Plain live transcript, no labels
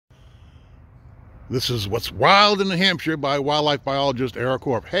This is What's Wild in New Hampshire by wildlife biologist Eric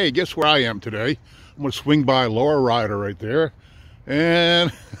Orff. Hey, guess where I am today? I'm going to swing by Laura Ryder right there. And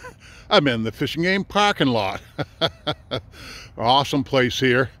I'm in the fishing game parking lot. Awesome place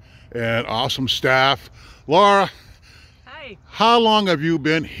here and awesome staff. Laura, hi. How long have you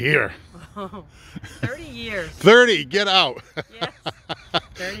been here? Oh, 30 years. 30, get out. Yes,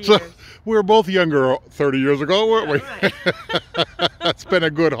 30 So, years. we were both younger 30 years ago, weren't we? Right. It's been a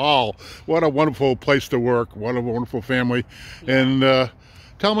good haul. What a wonderful place to work. What a wonderful family. Yeah. And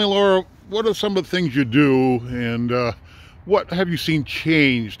tell me, Laura, what are some of the things you do, and what have you seen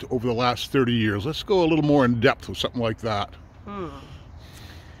changed over the last 30 years? Let's go a little more in depth with something like that.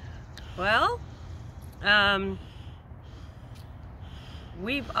 Well,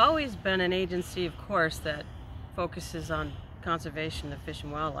 we've always been an agency, of course, that focuses on conservation of fish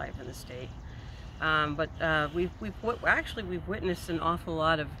and wildlife in the state. But we've witnessed an awful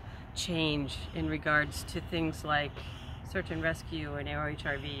lot of change in regards to things like search and rescue and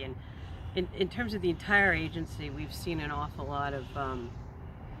OHRV, and in terms of the entire agency, we've seen an awful lot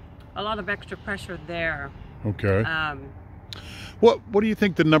of extra pressure there. Okay. What do you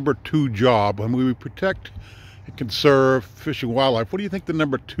think the number 2 job, when we protect and conserve fish and wildlife, what do you think the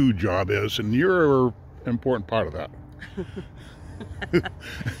number 2 job is? And you're an important part of that.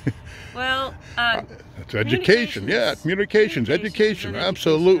 Well, it's education. Yeah, communications, education,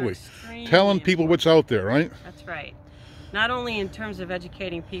 absolutely. Telling people what's out there, right? That's right. Not only in terms of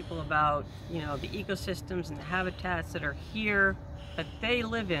educating people about, the ecosystems and the habitats that are here, but they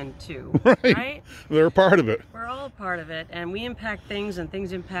live in too, right? They're a part of it. We're all a part of it, and we impact things and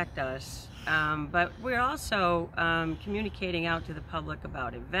things impact us. But we're also communicating out to the public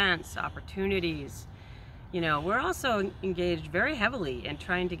about events, opportunities. We're also engaged very heavily in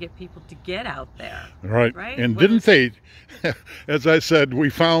trying to get people to get out there. Right. And didn't they, as I said, we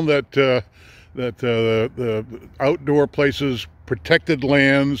found that the outdoor places, protected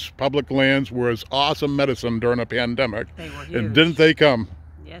lands, public lands, were as awesome medicine during a pandemic. They were huge. And didn't they come?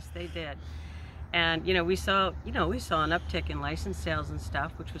 Yes, they did. And we saw an uptick in license sales and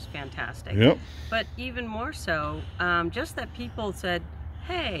stuff, which was fantastic. Yep. But even more so, just that people said,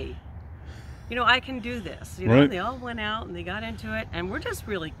 hey, I can do this. Right. They all went out and they got into it, and we're just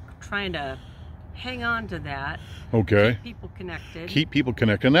really trying to hang on to that. Okay. Keep people connected. Keep people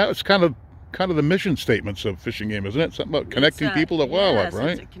connected. And that's kind of the mission statements of fishing game, isn't it? Something about connecting people to wildlife,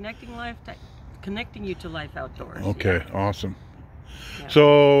 right? It's connecting you to life outdoors. Okay, yeah. Awesome. Yeah.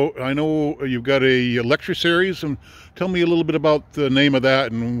 So I know you've got a lecture series, and tell me a little bit about the name of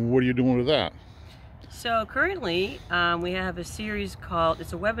that and what are you doing with that? So currently we have a series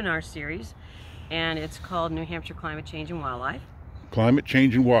it's a webinar series, and it's called New Hampshire Climate Change and Wildlife. Climate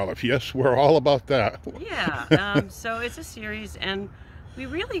Change and Wildlife. Yes, we're all about that. Yeah. So it's a series, and we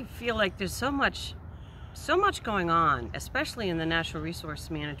really feel like there's so much going on, especially in the natural resource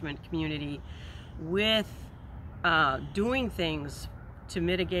management community, with doing things to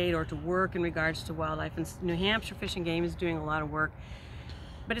mitigate or to work in regards to wildlife. And New Hampshire Fish and Game is doing a lot of work,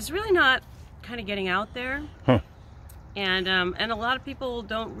 but it's really not kind of getting out there. Huh. And a lot of people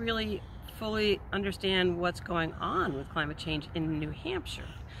don't really fully understand what's going on with climate change in New Hampshire.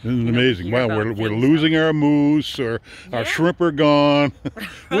 Isn't it amazing? Wow, we're losing our moose, or our shrimp are gone.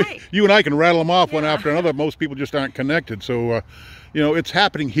 Right. You and I can rattle them off one after another. Most people just aren't connected. So, it's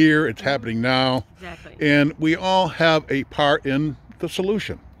happening here. It's happening now. Exactly. And we all have a part in the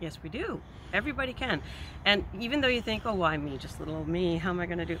solution. Yes, we do. Everybody can. And even though you think, oh, why me? Just little old me. How am I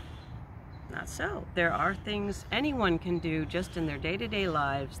going to do? Not so. There are things anyone can do just in their day-to-day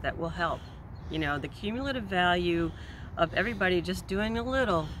lives that will help. The cumulative value of everybody just doing a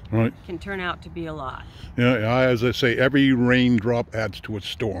little can turn out to be a lot. Yeah, as I say, every raindrop adds to a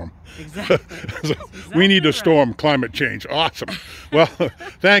storm. Exactly. So we need a storm, climate change. Awesome. Well,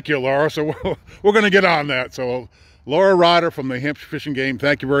 thank you, Laura. So we're going to get on that. So Laura Ryder from the Hampshire Fishing Game,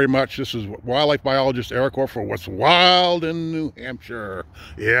 thank you very much. This is wildlife biologist Eric Orff for What's Wild in New Hampshire.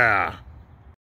 Yeah.